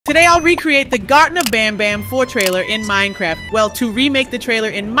Today I'll recreate the Garten of Bam Bam 4 trailer in Minecraft. Well, to remake the trailer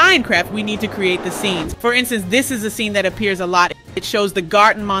in Minecraft, we need to create the scenes. For instance, this is a scene that appears a lot. It shows the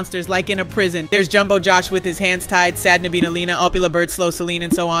garden monsters like in a prison. There's Jumbo Josh with his hands tied, Sad Nabina Lena, Opula Bird, Slow Celine,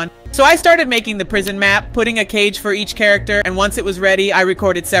 and so on. So I started making the prison map, putting a cage for each character, and once it was ready, I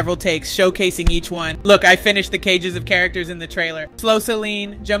recorded several takes, showcasing each one. Look, I finished the cages of characters in the trailer. Slow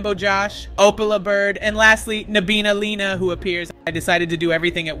Celine, Jumbo Josh, Opula Bird, and lastly, Nabina Lena, who appears. I decided to do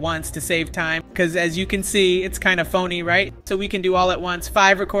everything at once to save time, because as you can see, it's kind of phony, right? So we can do all at once,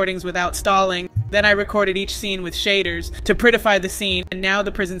 5 recordings without stalling. Then I recorded each scene with shaders to prettify the scene, and now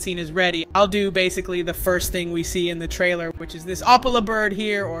the prison scene is ready. I'll do basically the first thing we see in the trailer, which is this Opula Bird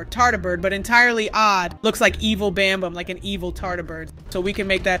here, or Tardigrade, but entirely odd. Looks like evil Bam Bam, like an evil Tardigrade. So we can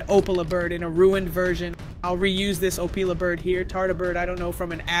make that Opula Bird in a ruined version. I'll reuse this Opula Bird here, Tardigrade, I don't know,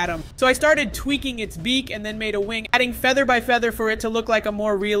 from an atom. So I started tweaking its beak and then made a wing, adding feather by feather for it to look like a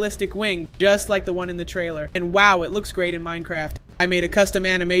more realistic wing, just like the one in the trailer. And wow, it looks great in Minecraft. I made a custom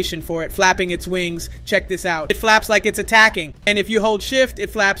animation for it, flapping its wings. Check this out. It flaps like it's attacking, and if you hold shift, it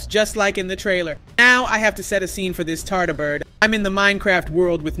flaps just like in the trailer. Now I have to set a scene for this Tardigrade. I'm in the Minecraft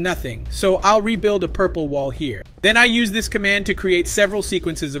world with nothing, so I'll rebuild a purple wall here. Then I use this command to create several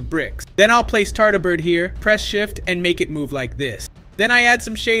sequences of bricks. Then I'll place Tardigrade here, press shift, and make it move like this. Then I add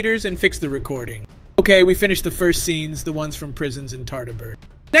some shaders and fix the recording. Okay, we finished the first scenes, the ones from prisons and Tardigrade.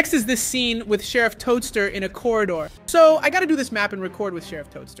 Next is this scene with Sheriff Toadster in a corridor. So I gotta do this map and record with Sheriff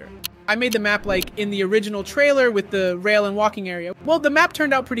Toadster. I made the map like in the original trailer with the rail and walking area. Well, the map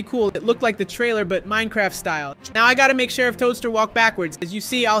turned out pretty cool. It looked like the trailer, but Minecraft style. Now I gotta make Sheriff Toadster walk backwards. As you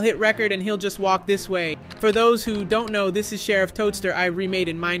see, I'll hit record and he'll just walk this way. For those who don't know, this is Sheriff Toadster I remade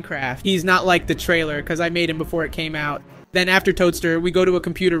in Minecraft. He's not like the trailer, because I made him before it came out. Then after Toadster, we go to a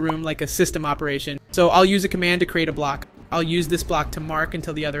computer room like a system operation. So I'll use a command to create a block. I'll use this block to mark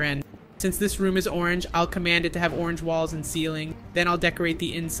until the other end. Since this room is orange, I'll command it to have orange walls and ceiling. Then I'll decorate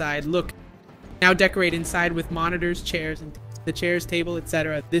the inside. Look, now decorate inside with monitors, chairs, and the chairs, table,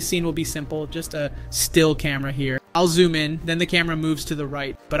 etc. This scene will be simple, just a still camera here. I'll zoom in, then the camera moves to the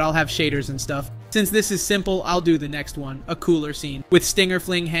right, but I'll have shaders and stuff. Since this is simple, I'll do the next one, a cooler scene, with Stinger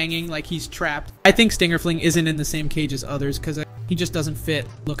Fling hanging like he's trapped. I think Stinger Fling isn't in the same cage as others, because he just doesn't fit.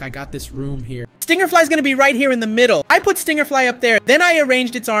 Look, I got this room here. Stingerfly's gonna be right here in the middle. I put Stingerfly up there, then I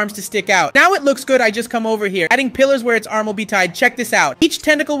arranged its arms to stick out. Now it looks good, I just come over here, adding pillars where its arm will be tied. Check this out. Each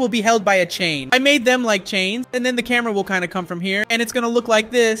tentacle will be held by a chain. I made them like chains, and then the camera will kind of come from here, and it's gonna look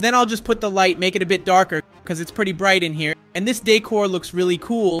like this. Then I'll just put the light, make it a bit darker, because it's pretty bright in here. And this decor looks really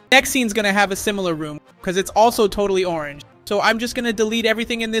cool. Next scene's gonna have a similar room, because it's also totally orange. So I'm just gonna delete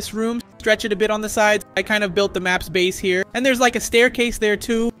everything in this room, stretch it a bit on the sides. I kind of built the map's base here. And there's like a staircase there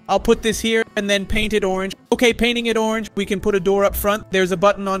too. I'll put this here and then paint it orange. Okay, painting it orange, we can put a door up front. There's a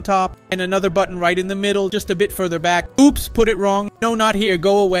button on top and another button right in the middle, just a bit further back. Oops, put it wrong. No, not here,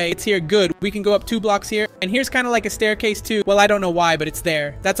 go away. It's here, good. We can go up 2 blocks here. And here's kind of like a staircase too. Well, I don't know why, but it's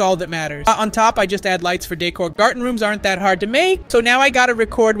there. That's all that matters. On top, I just add lights for decor. Garden rooms aren't that hard to make. So now I gotta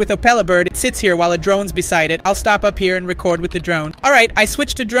record with Opula Bird. It sits here while a drone's beside it. I'll stop up here and record with the drone. All right, I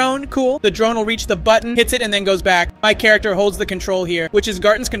switched to drone, cool. The drone will reach the button, hits it, and then goes back. My character holds the control here, which is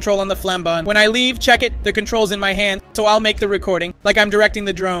Garten's control on the flambon. When I leave, check it, the control's in my hand, so I'll make the recording, like I'm directing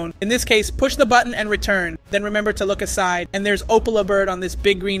the drone. In this case, push the button and return. Then remember to look aside, and there's Opula Bird on this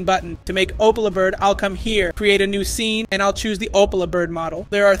big green button. To make Opula Bird, I'll come here, create a new scene, and I'll choose the Opula Bird model.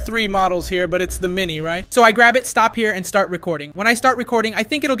 There are 3 models here, but it's the mini, right? So I grab it, stop here, and start recording. When I start recording, I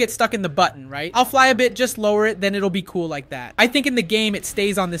think it'll get stuck in the button, right? I'll fly a bit, just lower it, then it'll be cool like that. I think in the game, it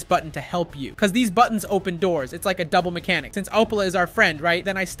stays on this button to help you, because these buttons open doors. It's like a double mechanic. Since Opula is our friend, right?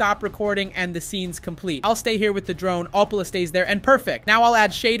 Then I stop recording and the scene's complete. I'll stay here with the drone, Opula stays there, and perfect. Now I'll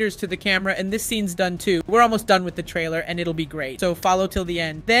add shaders to the camera, and this scene's done too. We're almost done with the trailer, and it'll be great. So follow till the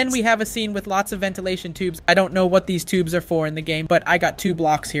end. Then we have a scene with lots of ventilation tubes. I don't know what these tubes are for in the game, but I got 2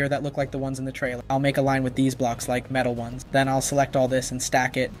 blocks here that look like the ones in the trailer. I'll make a line with these blocks like metal ones. Then I'll select all this and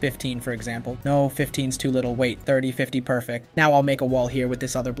stack it. 15, for example. No, 15's too little. Wait, 30, 50, perfect. Now I'll make a wall here with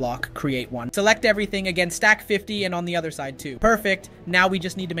this other block. Create one. Select everything, again, stack 50, and on the other side too. Perfect. Now we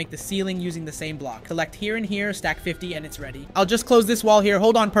just need to make the ceiling using the same block. Select here and here, stack 50, and it's ready. I'll just close this wall here.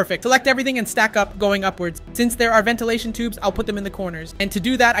 Hold on, perfect. Select everything and stack up, going upwards. Since there are ventilation tubes, I'll put them in the corners. And to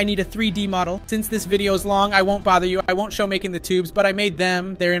do that, I need a 3D model. Since this video is long, I won't bother you. I won't show making the tubes, but I made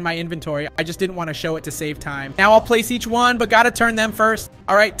them. They're in my inventory. I just didn't want to show it to save time. Now I'll place each one, but gotta turn them first.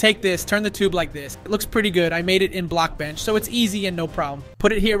 All right, take this. Turn the tube like this. It looks pretty good. I made it in Blockbench, so it's easy and no problem.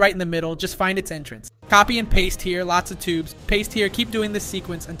 Put it here right in the middle. Just find its entrance. Copy and paste here, lots of tubes. Paste here, keep doing this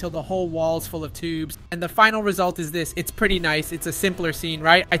sequence until the whole wall's full of tubes. And the final result is this. It's pretty nice. It's a simpler scene,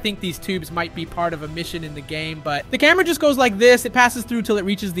 right? I think these tubes might be part of a mission in the game, but the camera just goes like this. It passes through till it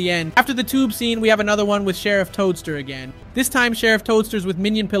reaches the end. After the tube scene, we have another one with Sheriff Toadster again. This time, Sheriff Toadster's with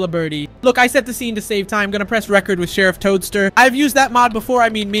Minion Pillabirdie. Look, I set the scene to save time. Gonna press record with Sheriff Toadster. I've used that mod before, I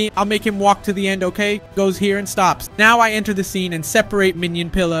mean me. I'll make him walk to the end, okay? Goes here and stops. Now I enter the scene and separate Minion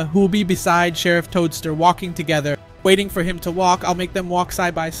Pilla, who will be beside Sheriff Toadster, walking together. Waiting for him to walk, I'll make them walk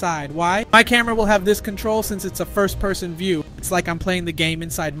side by side. Why? My camera will have this control since it's a first-person view. It's like I'm playing the game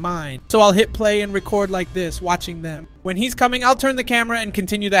inside mine. So I'll hit play and record like this, watching them. When he's coming, I'll turn the camera and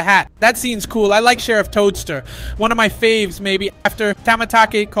continue the hat. That scene's cool. I like Sheriff Toadster. One of my faves, maybe. After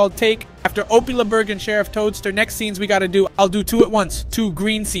Tamatake called Take, after Opilaberg and Sheriff Toadster, next scenes we gotta do, I'll do two at once. Two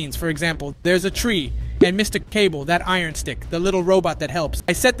green scenes, for example. There's a tree. And Mr. Cable, that iron stick, the little robot that helps.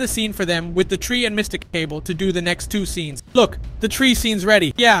 I set the scene for them with the tree and Mr. Cable to do the next two scenes. Look, the tree scene's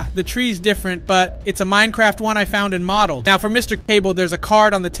ready. Yeah, the tree's different, but it's a Minecraft one I found and modeled. Now for Mr. Cable, there's a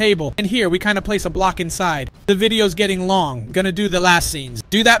card on the table, and here we kind of place a block inside. The video's getting long. Gonna do the last scenes.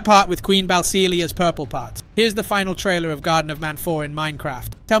 Do that part with Queen Balcelia's purple pots. Here's the final trailer of Garden of Man 4 in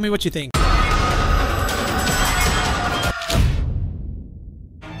Minecraft. Tell me what you think.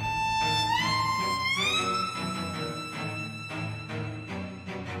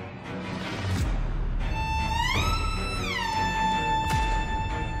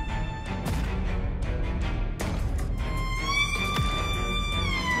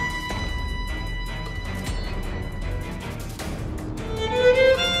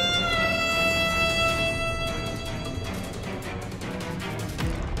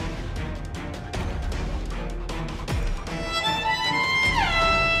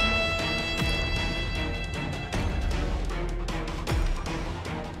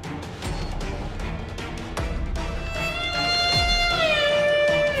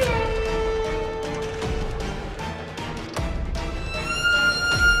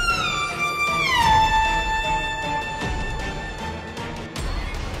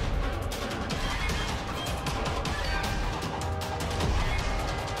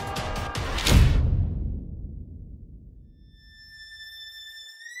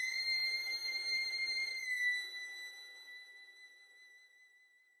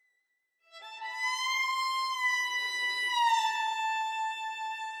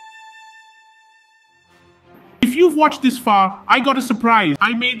 If you've watched this far, I got a surprise.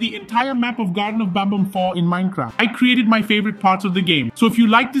 I made the entire map of Garden of Bambam 4 in Minecraft. I created my favorite parts of the game. So if you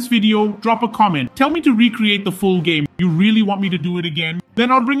like this video, drop a comment. Tell me to recreate the full game. You really want me to do it again? Then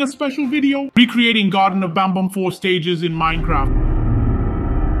I'll bring a special video recreating Garden of Bambam 4 stages in Minecraft.